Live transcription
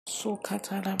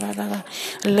Sukata la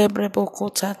lebre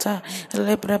bokotata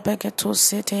lebre begeto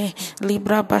sete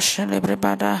libra basha lebre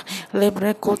bada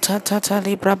lebre kotata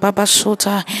libra baba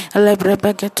sota lebre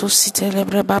begeto sete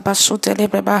lebre baba sota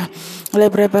lebre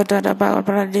bada da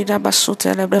baba lida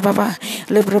basota lebre baba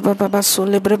baso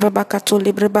lebre baba kato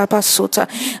lebre baba sota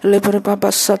lebre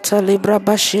baba sata libra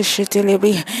bashe shete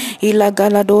lebre ila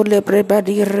galado lebre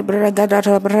badi lebre gada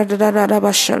da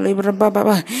basha lebre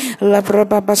baba lebre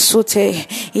baba sote.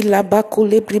 Thank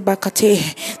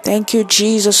you,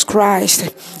 Jesus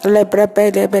Christ.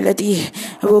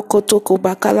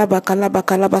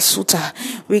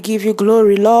 We give you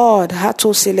glory, Lord.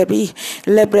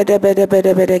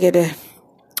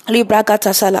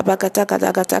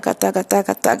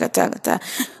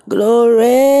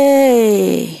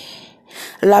 Glory.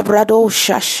 Labrado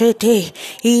shashete.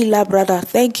 Labrada.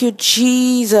 Thank you,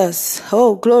 Jesus.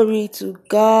 Oh, glory to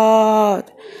God.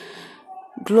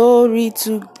 Glory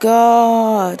to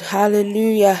God.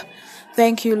 Hallelujah.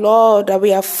 Thank you, Lord, that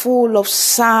we are full of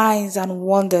signs and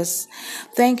wonders.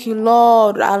 Thank you,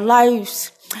 Lord, our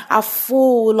lives are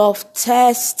full of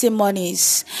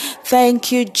testimonies.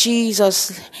 Thank you,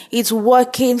 Jesus. It's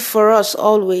working for us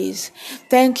always.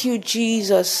 Thank you,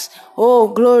 Jesus. Oh,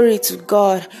 glory to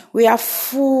God. We are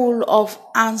full of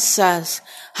answers.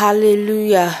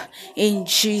 Hallelujah. In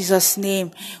Jesus' name,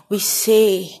 we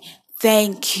say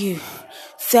thank you.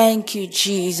 Thank you,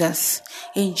 Jesus.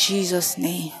 In Jesus'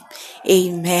 name.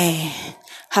 Amen.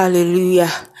 Hallelujah.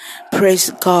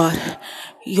 Praise God.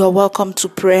 You're welcome to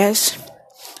prayers.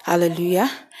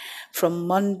 Hallelujah. From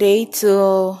Monday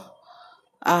till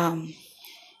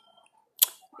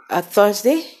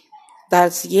Thursday,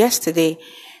 that's yesterday,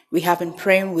 we have been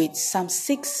praying with Psalm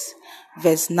 6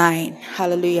 verse 9.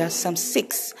 Hallelujah. Psalm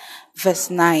 6 verse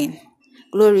 9.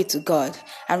 Glory to God.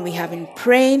 And we have been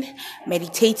praying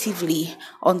meditatively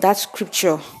on that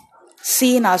scripture,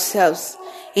 seeing ourselves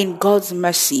in God's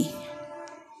mercy,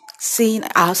 seeing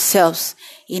ourselves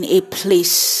in a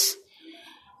place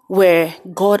where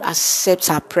God accepts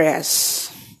our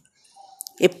prayers,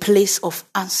 a place of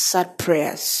answered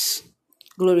prayers.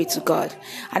 Glory to God.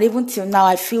 And even till now,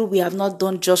 I feel we have not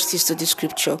done justice to the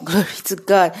scripture. Glory to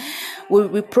God.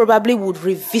 We probably would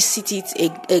revisit it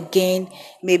again,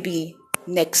 maybe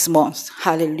next month.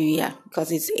 Hallelujah.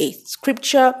 Because it's a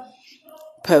scripture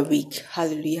per week.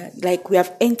 Hallelujah. Like we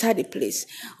have entered a place,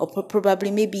 or probably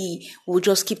maybe we'll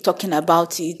just keep talking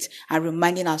about it and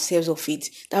reminding ourselves of it,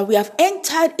 that we have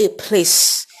entered a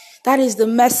place. That is the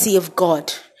mercy of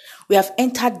God. We have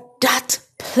entered that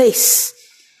place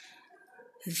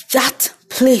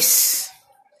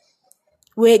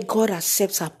where God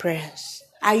accepts our prayers.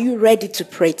 Are you ready to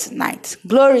pray tonight?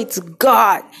 Glory to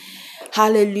God.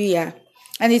 Hallelujah.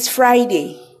 And it's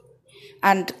Friday,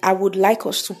 and I would like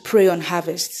us to pray on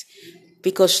harvest,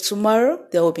 because tomorrow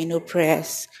there will be no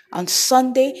prayers. On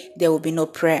Sunday there will be no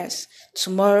prayers.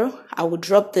 Tomorrow I will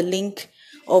drop the link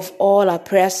of all our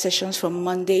prayer sessions from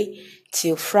Monday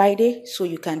till Friday, so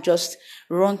you can just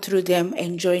run through them,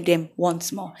 enjoy them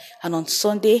once more. And on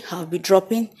Sunday, I'll be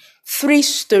dropping 3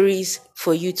 stories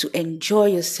for you to enjoy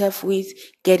yourself with,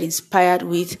 get inspired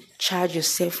with, charge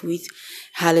yourself with.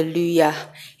 Hallelujah.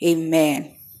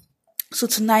 Amen. So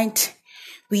tonight,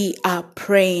 we are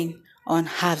praying on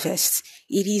harvest.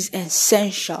 It is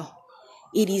essential.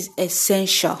 It is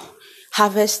essential.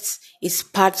 Harvest is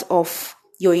part of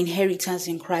your inheritance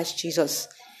in Christ Jesus.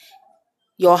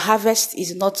 Your harvest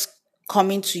is not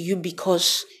coming to you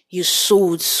because you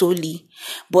sowed solely,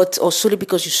 but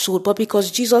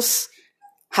because Jesus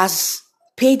has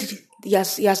paid, he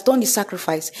has done the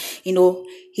sacrifice.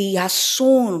 He has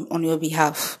sown on your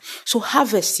behalf. So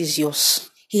harvest is yours.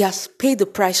 He has paid the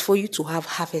price for you to have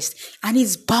harvest, and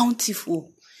it's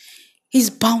bountiful. It's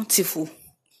bountiful.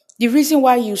 The reason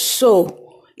why you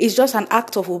sow is just an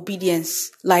act of obedience.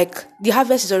 Like the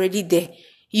harvest is already there.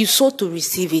 You sow to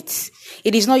receive it.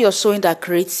 It is not your sowing that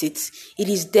creates it. It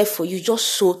is there for you. Just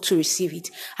sow to receive it.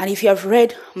 And if you have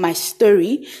read my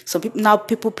story,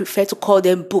 people prefer to call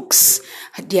them books.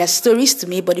 They are stories to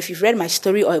me, but if you've read my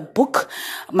story or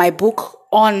my book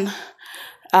on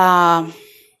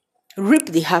reap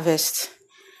the harvest,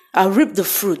 reap the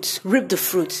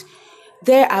fruit.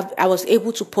 There I was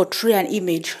able to portray an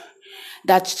image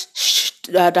that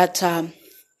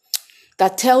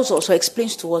tells us or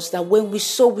explains to us that when we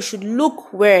sow, we should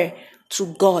look where? To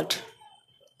God.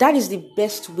 That is the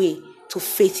best way to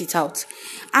faith it out.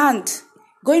 And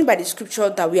going by the scripture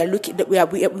that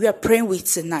we are praying with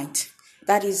tonight,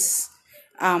 that is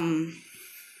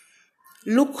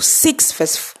Luke 6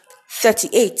 verse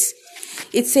 38.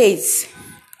 It says,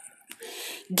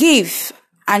 "Give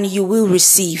and you will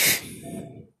receive.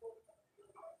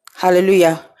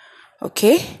 Hallelujah.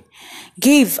 Okay?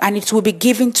 Give, and it will be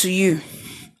given to you.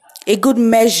 A good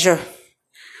measure,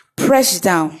 pressed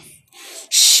down,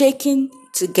 shaking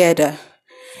together,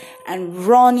 and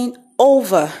running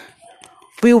over,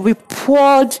 will be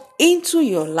poured into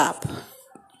your lap.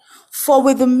 For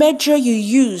with the measure you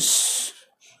use,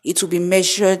 it will be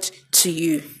measured to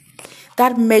you.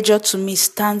 That measure to me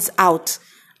stands out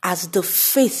as the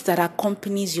faith that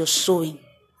accompanies your sowing.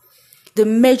 The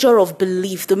measure of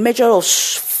belief, the measure of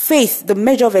faith, the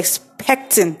measure of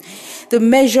expecting, the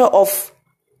measure of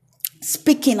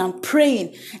speaking and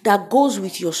praying that goes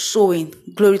with your sowing.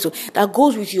 Glory to God. That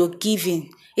goes with your giving.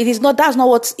 That's not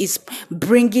what is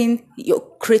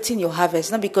creating your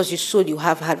harvest. Not because you sowed, you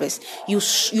have harvest. Your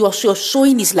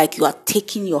sowing is like you are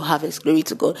taking your harvest. Glory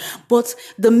to God. But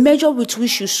the measure with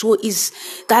which you sow is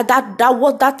that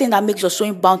thing that makes your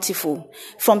sowing bountiful.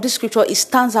 From this scripture, it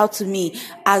stands out to me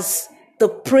as the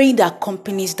praying that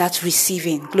accompanies that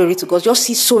receiving. Glory to God. Just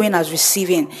see sowing as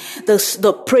receiving.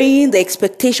 The praying, the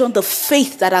expectation, the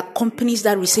faith that accompanies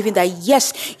that receiving, that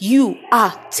yes, you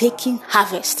are taking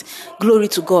harvest. Glory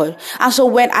to God. And so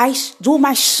when I do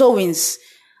my sowings,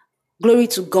 glory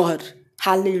to God.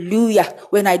 Hallelujah.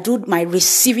 When I do my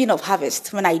receiving of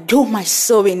harvest, when I do my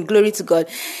sowing, glory to God.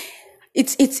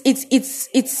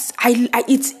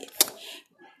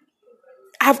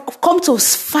 I've come to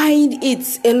find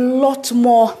it a lot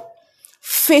more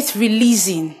faith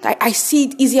releasing. I see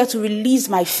it easier to release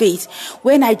my faith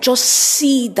when I just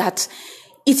see that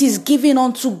it is given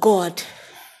unto God.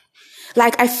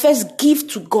 Like I first give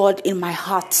to God in my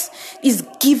heart. It's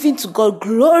given to God.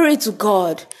 Glory to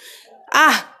God.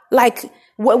 Like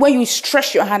when you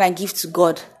stretch your hand and give to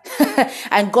God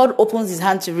and God opens his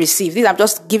hand to receive. I'm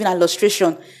just giving an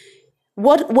illustration.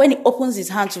 When he opens his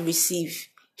hand to receive,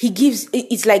 he gives,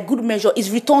 it's like good measure,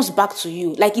 it returns back to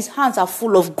you. Like his hands are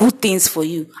full of good things for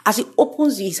you. As he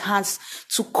opens his hands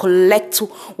to collect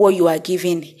what you are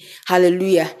giving.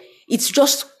 Hallelujah. It's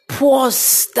just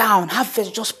pours down.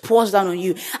 Harvest just pours down on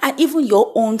you. And even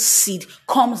your own seed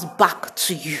comes back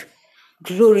to you.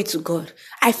 Glory to God.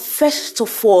 I would first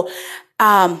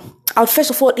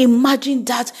of all imagine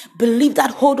that, believe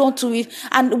that, hold on to it.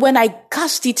 And when I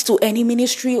cast it to any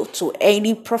ministry, to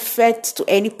any prophet, to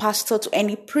any pastor, to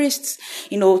any priest,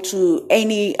 to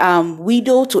any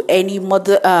widow, to any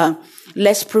mother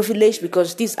less privileged,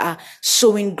 because these are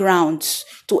sowing grounds,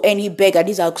 to any beggar,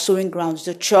 these are sowing grounds.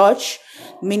 The church,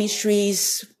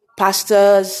 ministries,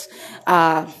 pastors,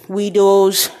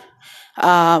 widows,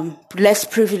 less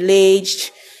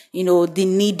privileged, the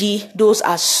needy, those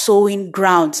are sowing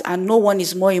grounds, and no one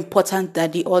is more important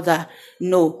than the other.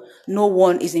 No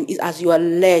one is as you are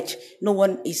led. No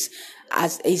one is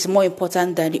more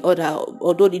important than the other,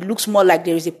 although it looks more like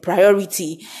there is a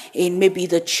priority in maybe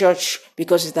the church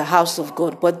because it's the house of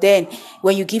God. But then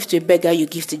when you give to a beggar, you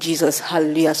give to Jesus.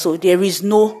 Hallelujah. So there is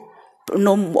no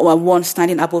one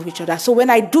standing above each other. So when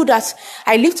I do that,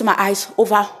 I lift my eyes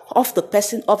off the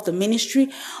person, of the ministry,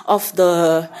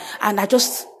 and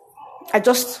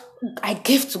I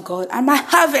give to God, and my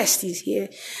harvest is here.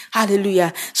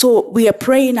 Hallelujah. So we are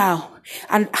praying now.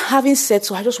 And having said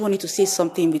so, I just wanted to say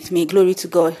something with me. Glory to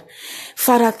God.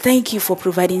 Father, thank you for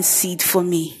providing seed for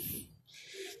me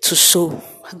to sow.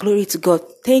 Glory to God.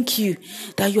 Thank you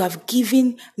that you have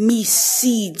given me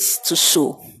seeds to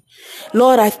sow.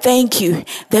 Lord, I thank you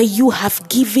that you have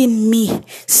given me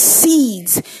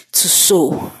seeds to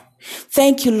sow.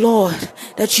 Thank you, Lord,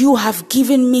 that you have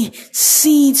given me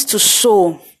seeds to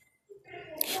sow.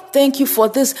 Thank you for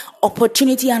this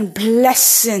opportunity and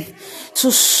blessing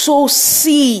to sow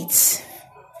seeds.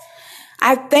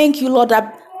 I thank you, Lord,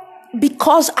 that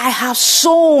because I have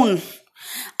sown,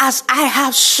 as I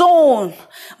have sown,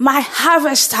 my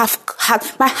harvests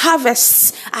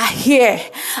are here,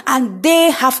 and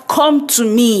they have come to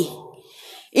me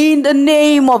in the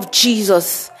name of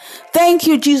Jesus. Thank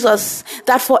you, Jesus,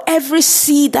 that for every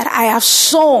seed that I have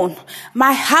sown,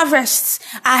 my harvests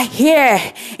are here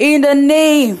in the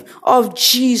name of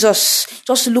Jesus.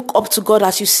 Just look up to God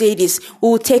as you say this.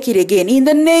 We will take it again. In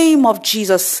the name of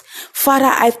Jesus.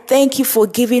 Father, I thank you for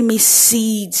giving me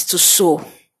seeds to sow.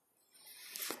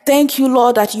 Thank you,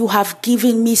 Lord, that you have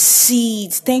given me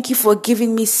seeds. Thank you for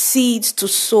giving me seeds to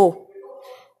sow.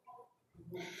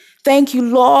 Thank you,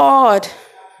 Lord,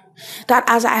 that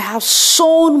as I have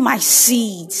sown my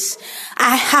seeds,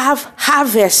 I have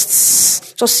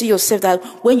harvests. Just see yourself that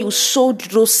when you sowed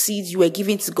those seeds, you were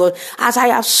giving to God. As I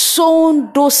have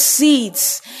sown those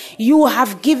seeds, you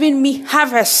have given me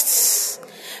harvests.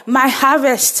 My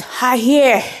harvests are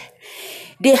here.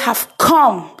 They have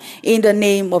come in the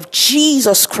name of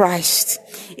Jesus Christ.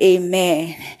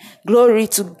 Amen. Glory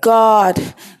to God.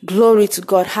 Glory to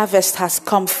God. Harvest has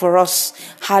come for us.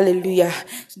 Hallelujah.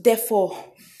 Therefore,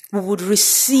 we would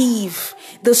receive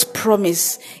this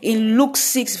promise in Luke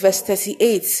 6 verse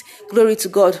 38. Glory to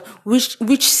God.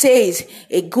 Which says,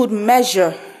 a good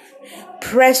measure,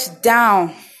 pressed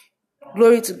down.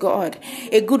 Glory to God.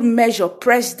 A good measure,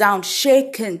 pressed down,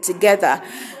 shaken together,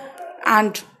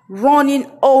 and running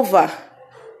over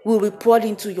will be poured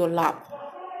into your lap.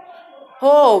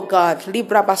 Oh God,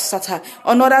 Libra Basata.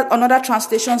 Another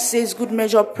translation says, good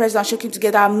measure, pressed down, shaken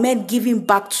together, are men giving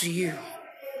back to you.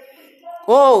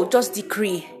 Oh, just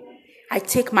decree, I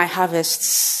take my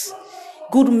harvests.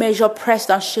 Good measure, pressed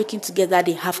down, shaken together,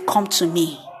 they have come to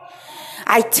me.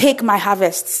 I take my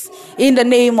harvests in the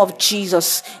name of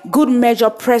Jesus. Good measure,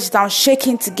 pressed down,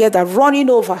 shaking together, running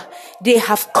over. They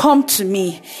have come to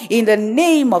me in the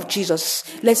name of Jesus.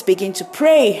 Let's begin to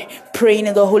pray. Praying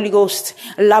in the Holy Ghost.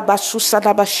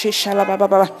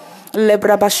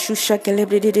 Lebra bashusha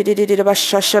kelebri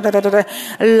bashasha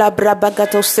labra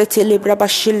bagato sete lebra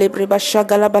bashile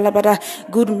bashagala balabada.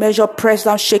 Good measure, pressed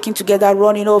down, shaking together,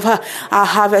 running over. Our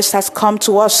harvest has come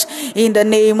to us in the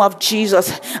name of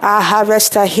Jesus. Our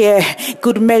harvest are here.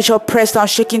 Good measure, pressed down,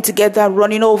 shaking together,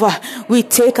 running over. We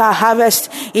take our harvest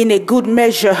in a good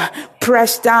measure,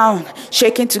 pressed down,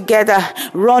 shaking together,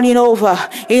 running over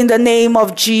in the name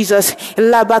of Jesus.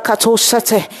 Labakato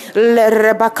sate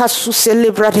lerebakasu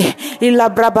celebrate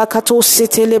ilabrabakato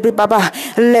sete lebribaba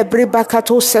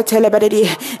lebribakato sete lebredi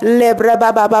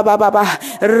lebrababa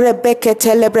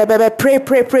rebekete lebrebe. Pray.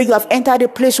 You have entered a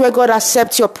place where God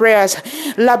accepts your prayers.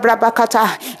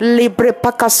 Labrabakata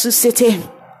librepakasu sete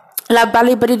la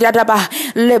balibri dadaba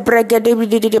lebregede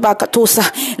bidibakatosa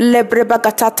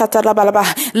lebrebagatata labalaba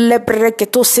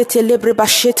lebregetosete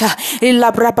lebrebasheta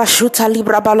ilabrabashuta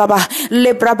librabalaba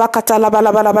lebrabakata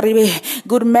labalaba.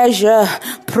 Good measure,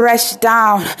 pressed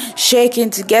down, shaking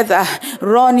together,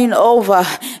 running over.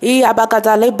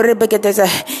 Iabakata lebregedeze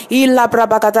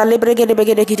ilabrabakata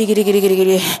lebregede gidi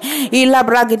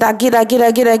ilabragida gira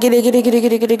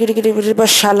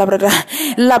bashala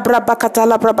labrabakata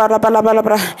labrabala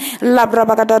labra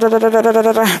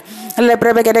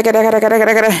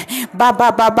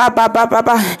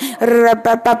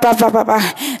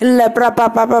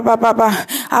baba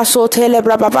asote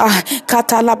lebra baba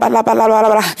katala bala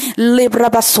libra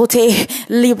basote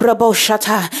libra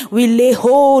boshata. We lay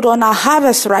hold on our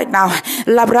harvest right now.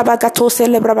 Labra bagatose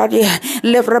lebra badi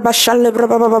lebra bashal lebra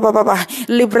baba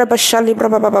libra bashal libra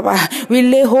baba. We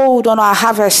lay hold on our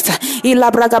harvest.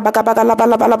 Ilabra baga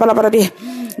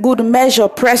good measure,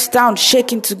 pressed down,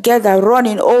 shaking together,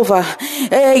 running over.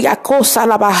 Yakosa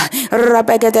laba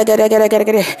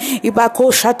rabegedegedegedegede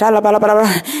ibako shatalaba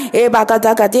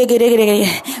ebagadaga degedegede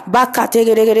baka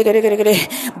degedegedegede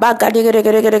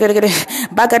bagadegedegedegede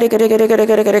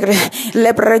bagadegedegedegede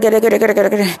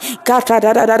lebregedegedegede kata.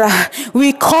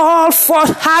 We call for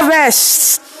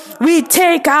harvest. We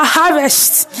take our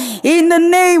harvest in the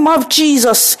name of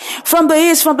Jesus. From the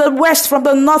east, from the west, from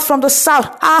the north, from the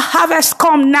south. Our harvest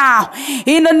come now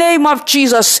in the name of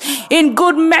Jesus. In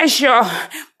good measure,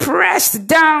 pressed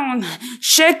down,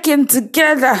 shaken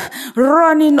together,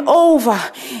 running over.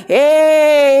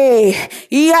 Hey,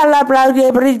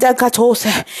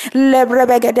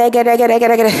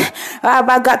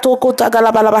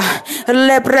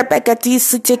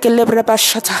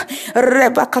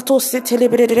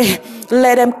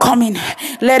 let them come in.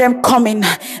 Let them come in.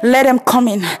 Let them come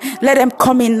in. Let them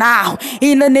come in now.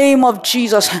 In the name of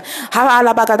Jesus.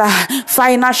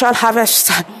 Financial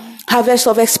harvest. Harvest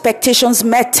of expectations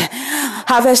met.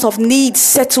 Harvest of needs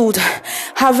settled.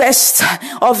 Harvest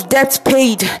of debt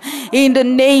paid. In the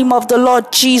name of the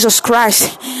Lord Jesus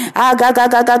Christ. In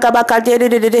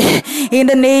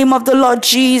the name of the Lord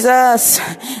Jesus.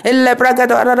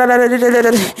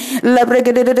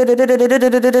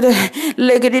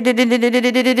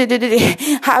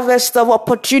 Harvest of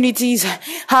opportunities.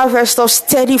 Harvest of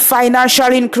steady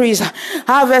financial increase.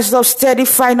 Harvest of steady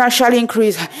financial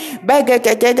increase.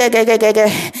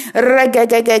 Harvest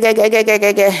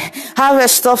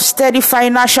of steady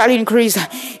financial increase.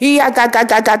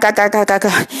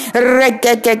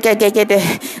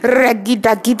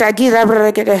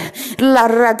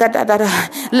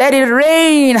 Let it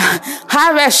rain.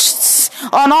 Harvests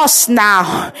on us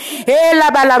now.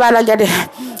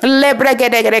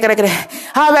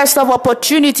 Harvest of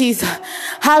opportunities,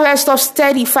 harvest of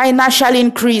steady financial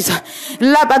increase.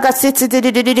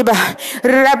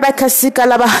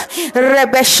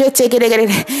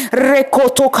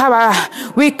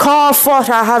 We call forth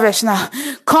our harvest now.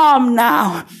 Come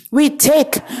now. We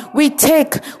take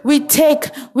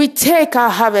our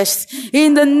harvest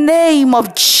in the name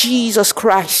of Jesus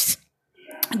Christ.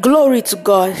 Glory to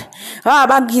God.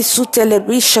 Abagisu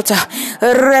telebishata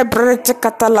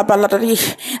rebretekata labalari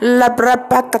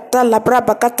labrapakata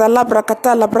labrabakata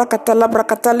labrakata labrakata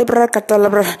labrakata librakata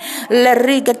labra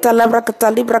lerigata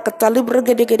labrakata librakata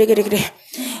libragedegedegede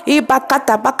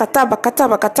ibakata bakata bakata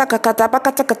bakata kakata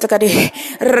bakata katakade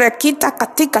rekita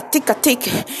katika tika tik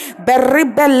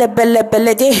beribele bele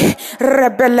belede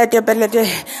rebele de belede.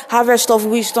 Harvest of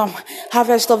wisdom,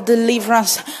 harvest of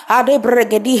deliverance.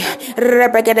 Adebregedi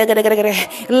rebe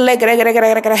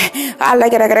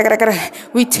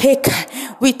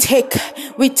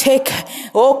we take.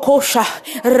 Oh, kosha,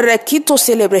 rekito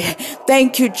celebrate.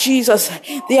 Thank you, Jesus.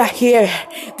 They are here.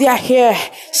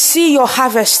 See your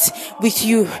harvest with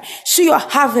you. See your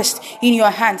harvest in your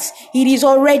hands. It is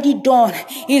already done.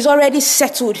 It is already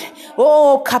settled.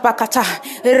 Oh, kabakata,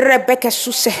 Rebecca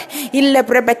Suse,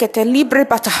 Ilebrebekete,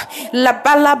 Libribata, La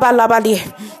Balabalabali,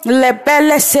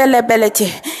 Lebele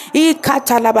Celebelete,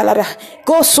 Ikata Labalada,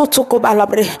 Go Sotoko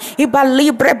Balabre, Iba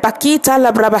Libre Bakita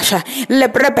Labrabasha,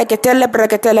 Lebrebekete,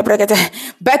 Lebrekete,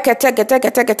 Bekete,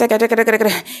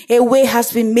 a way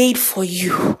has been made for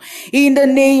you. In the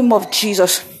name of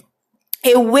Jesus.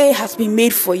 A way has been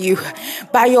made for you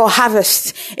by your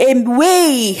harvest. A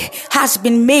way has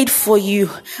been made for you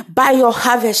by your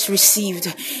harvest received.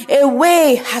 A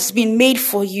way has been made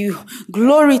for you.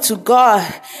 Glory to God.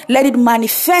 Let it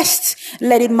manifest.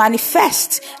 Let it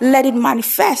manifest. Let it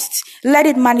manifest. Let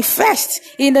it manifest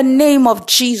in the name of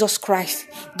Jesus Christ.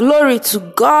 Glory to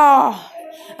God.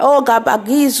 Oh,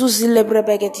 gabagizu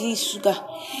zilebrebegeti suga.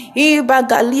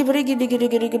 Ibaga libre gidi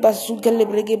basuga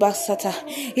libre basata.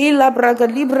 Ilabraga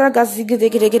libra gazigi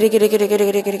gidi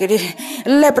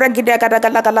lebra gidi gala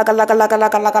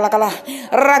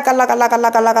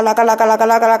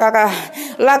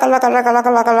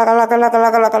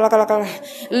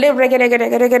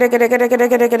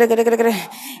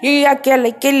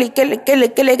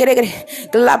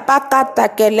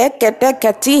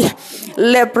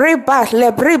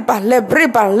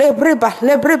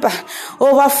lebriba.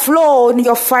 Overflow in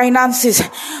your finances.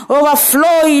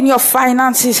 Overflow in your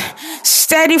finances.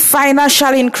 Steady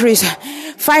financial increase.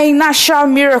 Financial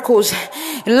miracles.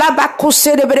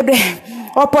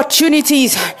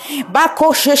 Opportunities,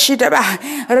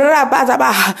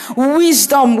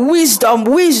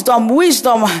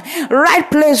 wisdom,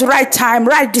 right place, right time,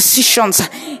 right decisions.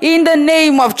 In the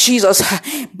name of Jesus.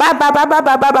 Let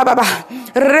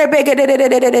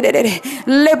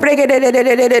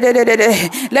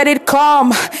it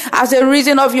come as a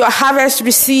reason of your harvest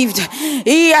received.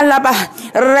 We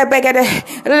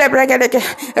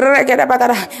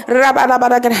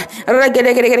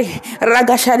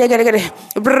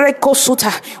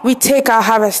take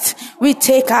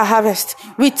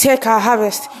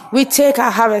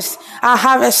our harvest. Our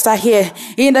harvest are here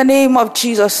in the name of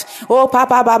Jesus. Oh,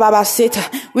 Papa Baba Seta.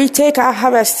 We take our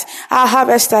harvest. Our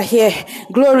harvest are here.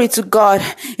 Glory to God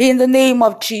in the name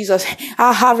of Jesus.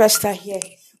 Our harvest are here.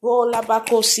 Oh, la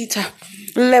bacosita.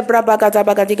 Lebra bagada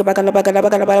bagadiga bagala bagala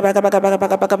bagala bagala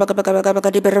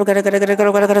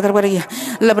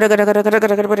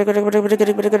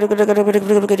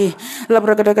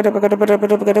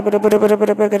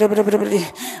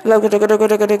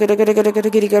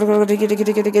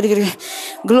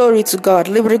glory to God.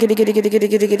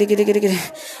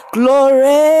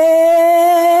 Glory.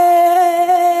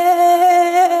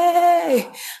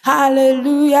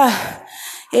 Hallelujah.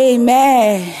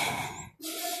 Amen.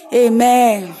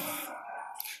 Amen.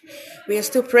 We are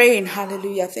still praying.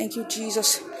 Hallelujah. Thank you,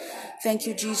 Jesus. I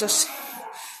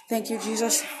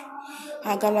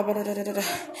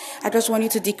just want you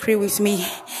to decree with me.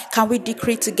 Can we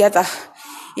decree together?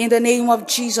 In the name of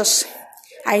Jesus,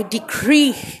 I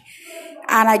decree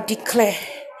and I declare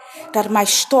that my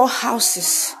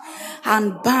storehouses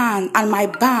and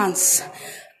my barns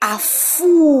are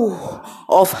full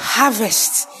of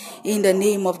harvest in the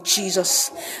name of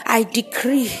Jesus. I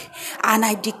decree and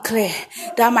I declare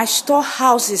that my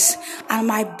storehouses and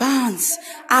my barns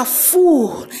are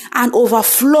full and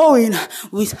overflowing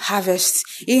with harvest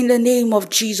in the name of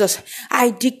Jesus.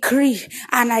 I decree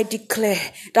and I declare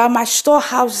that my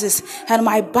storehouses and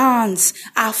my barns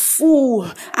are full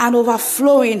and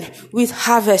overflowing with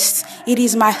harvest. It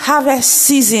is my harvest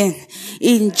season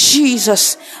in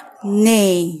Jesus'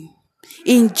 name.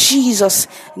 In Jesus'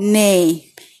 name.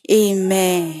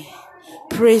 Amen.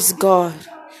 Praise God.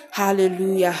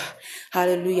 Hallelujah.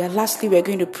 Hallelujah. Lastly, we're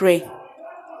going to pray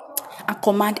and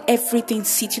command everything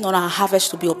sitting on our harvest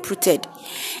to be uprooted.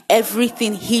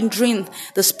 Everything hindering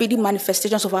the speedy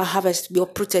manifestations of our harvest to be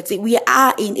uprooted. We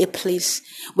are in a place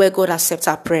where God accepts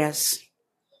our prayers.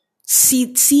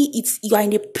 See it. You are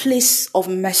in a place of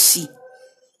mercy.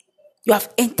 You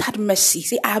have entered mercy.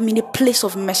 Say, I am in a place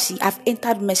of mercy. I've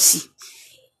entered mercy.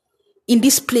 In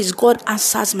this place, God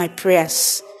answers my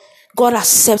prayers. God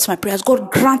accepts my prayers.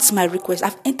 God grants my request.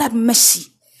 I've entered mercy.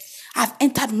 I've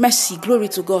entered mercy. Glory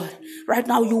to God. Right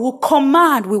now, we would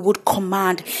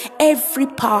command every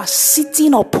power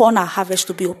sitting upon our harvest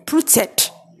to be uprooted.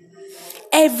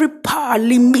 Every power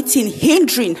limiting,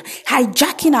 hindering,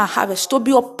 hijacking our harvest to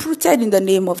be uprooted in the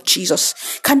name of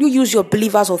Jesus. Can you use your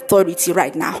believer's authority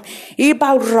right now?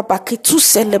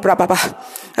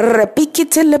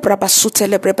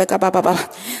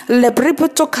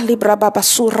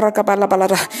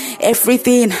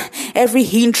 Everything, every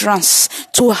hindrance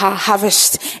to our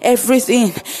harvest, everything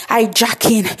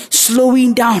hijacking,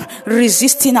 slowing down,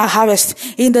 resisting our harvest,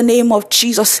 in the name of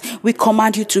Jesus, we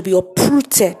command you to be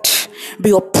uprooted.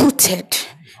 Be uprooted.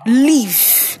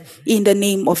 Leave in the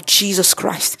name of Jesus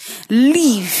Christ.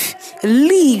 Leave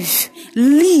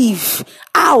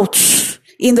out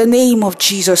in the name of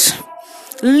Jesus.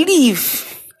 Leave.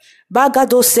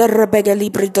 Bagado serrebega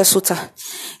librida suta.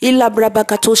 Illa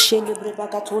brabakato shele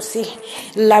brabakatose.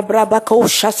 La brabako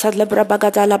shasa le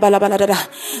brabagada la balabalada.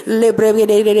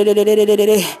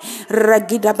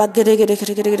 Ragida bagede.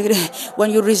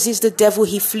 When you resist the devil,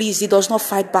 he flees. He does not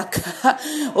fight back.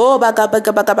 Oh, baga.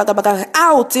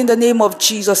 Out in the name of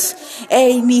Jesus.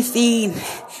 Anything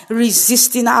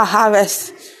resisting our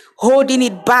harvest, holding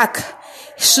it back,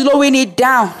 slowing it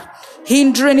down,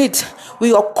 hindering it,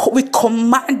 we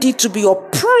command it to be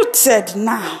uprooted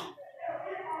now.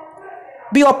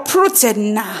 Be uprooted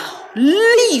now.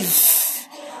 Leave.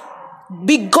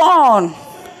 Be gone.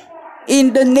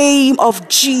 In the name of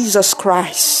Jesus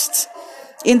Christ.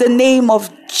 In the name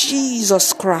of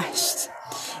Jesus Christ.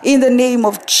 In the name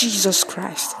of Jesus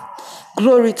Christ.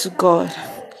 Glory to God.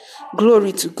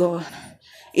 Glory to God.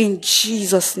 In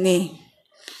Jesus' name.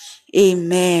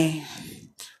 Amen.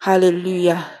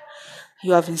 Hallelujah.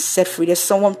 You have been set free. There's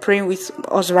someone praying with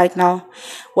us right now.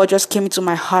 What just came into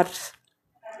my heart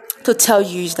to tell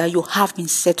you is that you have been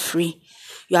set free.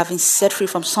 You have been set free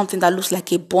from something that looks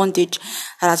like a bondage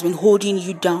that has been holding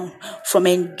you down from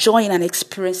enjoying and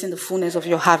experiencing the fullness of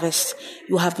your harvest.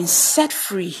 You have been set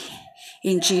free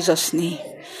in Jesus' name.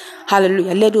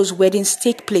 Hallelujah. Let those weddings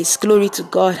take place. Glory to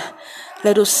God.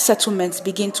 Let those settlements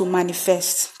begin to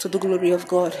manifest to the glory of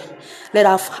God. Let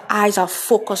our eyes, our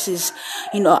focus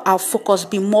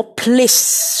be more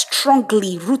placed,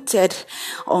 strongly rooted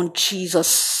on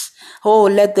Jesus. Oh,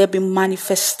 let there be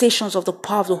manifestations of the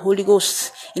power of the Holy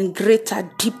Ghost in greater,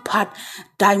 deeper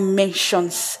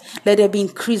dimensions. Let there be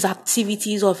increased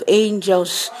activities of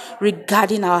angels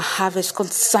regarding our harvest,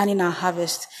 concerning our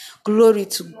harvest. Glory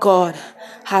to God.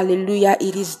 Hallelujah.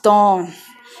 It is done.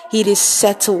 It is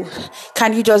settled.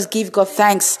 Can you just give God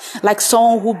thanks? Like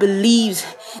someone who believes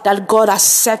that God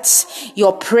accepts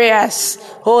your prayers.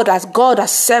 Oh, that God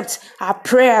accepts our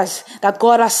prayers. That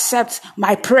God accepts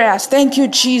my prayers. Thank you,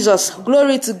 Jesus.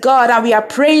 Glory to God. And we are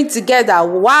praying together.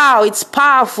 Wow, it's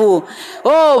powerful.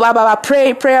 Oh,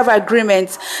 prayer of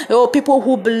agreement. Oh, people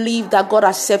who believe that God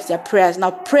accepts their prayers.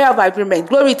 Now, prayer of agreement.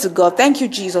 Glory to God. Thank you,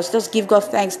 Jesus. Just give God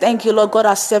thanks. Thank you, Lord. God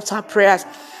accepts our prayers.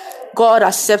 God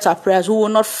accepts our prayers. We will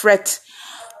not fret.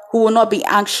 We will not be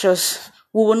anxious.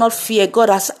 We will not fear. God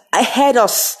has heard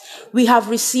us. We have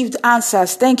received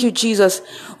answers. Thank you, Jesus.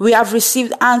 We have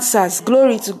received answers.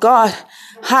 Glory to God.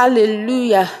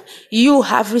 Hallelujah. You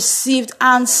have received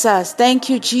answers. Thank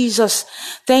you, Jesus.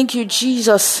 Thank you,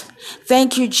 Jesus.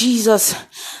 Thank you, Jesus.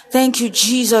 Thank you,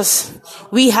 Jesus.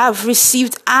 We have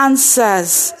received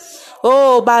answers.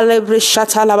 Oh,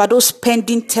 those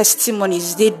pending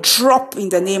testimonies, they drop in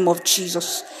the name of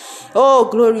Jesus. Oh,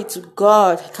 glory to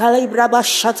God.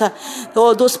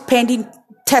 Oh, those pending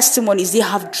testimonies, they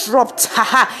have dropped.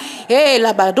 Hey,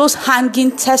 Laba, those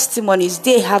hanging testimonies,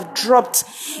 they have dropped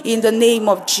in the name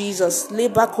of Jesus.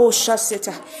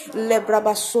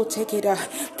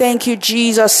 Thank you,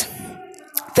 Jesus.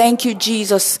 Thank you,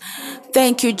 Jesus.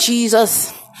 Thank you,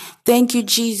 Jesus. Thank you,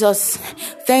 Jesus.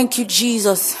 Thank you,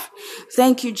 Jesus.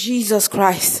 Thank you, Jesus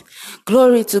Christ.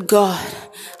 Glory to God.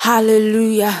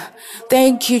 Hallelujah.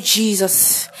 Thank you,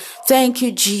 Jesus. Thank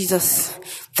you, Jesus.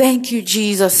 Thank you,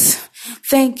 Jesus.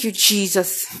 Thank you,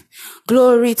 Jesus.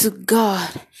 Glory to God.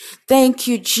 Thank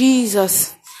you,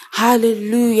 Jesus.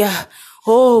 Hallelujah.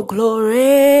 Oh, glory.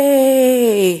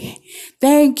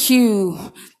 Thank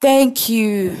you. Thank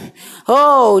you.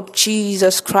 Oh,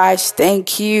 Jesus Christ.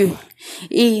 Thank you.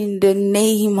 In the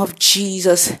name of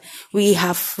Jesus, we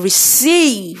have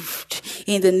received.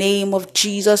 In the name of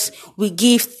Jesus, we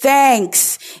give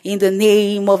thanks. In the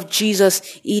name of Jesus,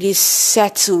 it is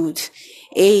settled.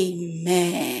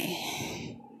 Amen.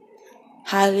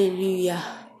 Hallelujah.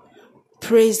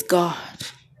 Praise God.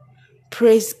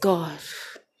 Praise God.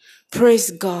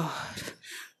 Praise God.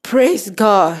 Praise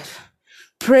God.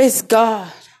 Praise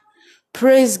God.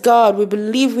 Praise God. We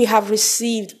believe we have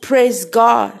received. Praise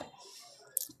God.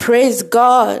 Praise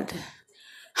God.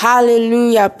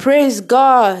 Hallelujah. Praise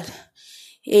God.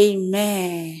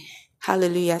 Amen.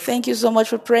 Hallelujah. Thank you so much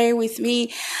for praying with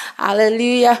me.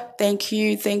 Hallelujah. Thank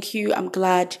you. Thank you. I'm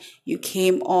glad you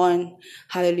came on.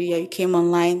 Hallelujah. You came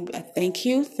online. Thank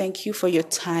you. Thank you for your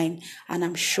time. And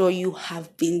I'm sure you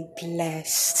have been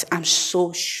blessed. I'm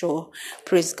so sure.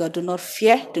 Praise God. Do not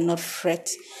fear. Do not fret.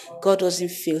 God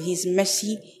doesn't fail. His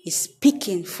mercy is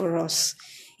speaking for us.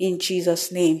 In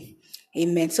Jesus' name.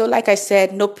 Amen. So like I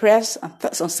said, no prayers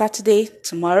on Saturday,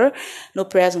 tomorrow. No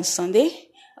prayers on Sunday.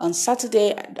 On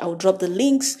Saturday, I will drop the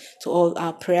links to all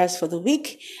our prayers for the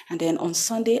week. And then on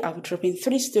Sunday, I will drop in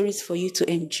 3 stories for you to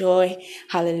enjoy.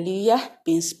 Hallelujah.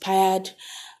 Be inspired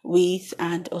with,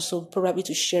 and also probably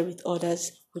to share with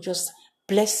others. We just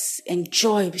bless,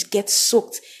 enjoy, get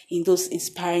soaked in those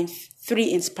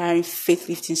three inspiring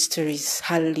faith-lifting stories.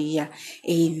 Hallelujah.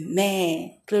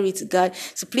 Amen. Glory to God.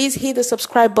 So please hit the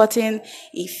subscribe button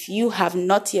if you have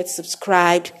not yet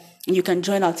subscribed. And you can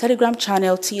join our Telegram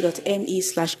channel,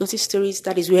 t.me/OTstories.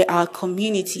 That is where our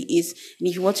community is. And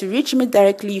if you want to reach me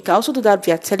directly, you can also do that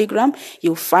via Telegram.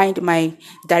 You'll find my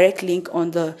direct link on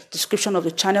the description of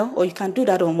the channel, or you can do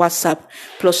that on WhatsApp,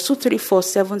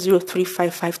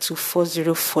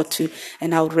 +2347035524042,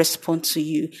 and I'll respond to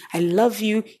you. I love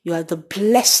you. You are the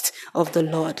blessed of the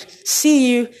Lord.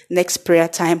 See you next prayer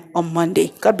time on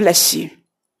Monday. God bless you.